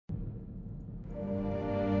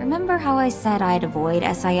remember how I said I'd avoid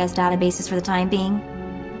SIS databases for the time being?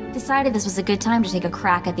 Decided this was a good time to take a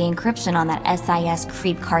crack at the encryption on that SIS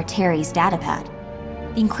creep Carteri's datapad.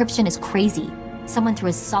 The encryption is crazy. Someone threw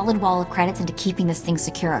a solid wall of credits into keeping this thing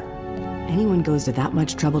secure. Anyone goes to that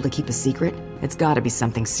much trouble to keep a secret, it's gotta be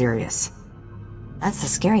something serious. That's the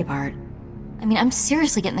scary part. I mean, I'm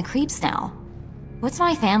seriously getting the creeps now. What's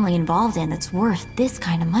my family involved in that's worth this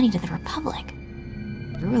kind of money to the Republic?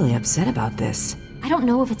 You're really upset about this. I don't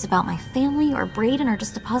know if it's about my family or Brayden or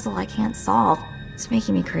just a puzzle I can't solve. It's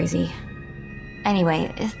making me crazy.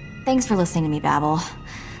 Anyway, thanks for listening to me babble.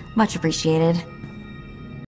 Much appreciated.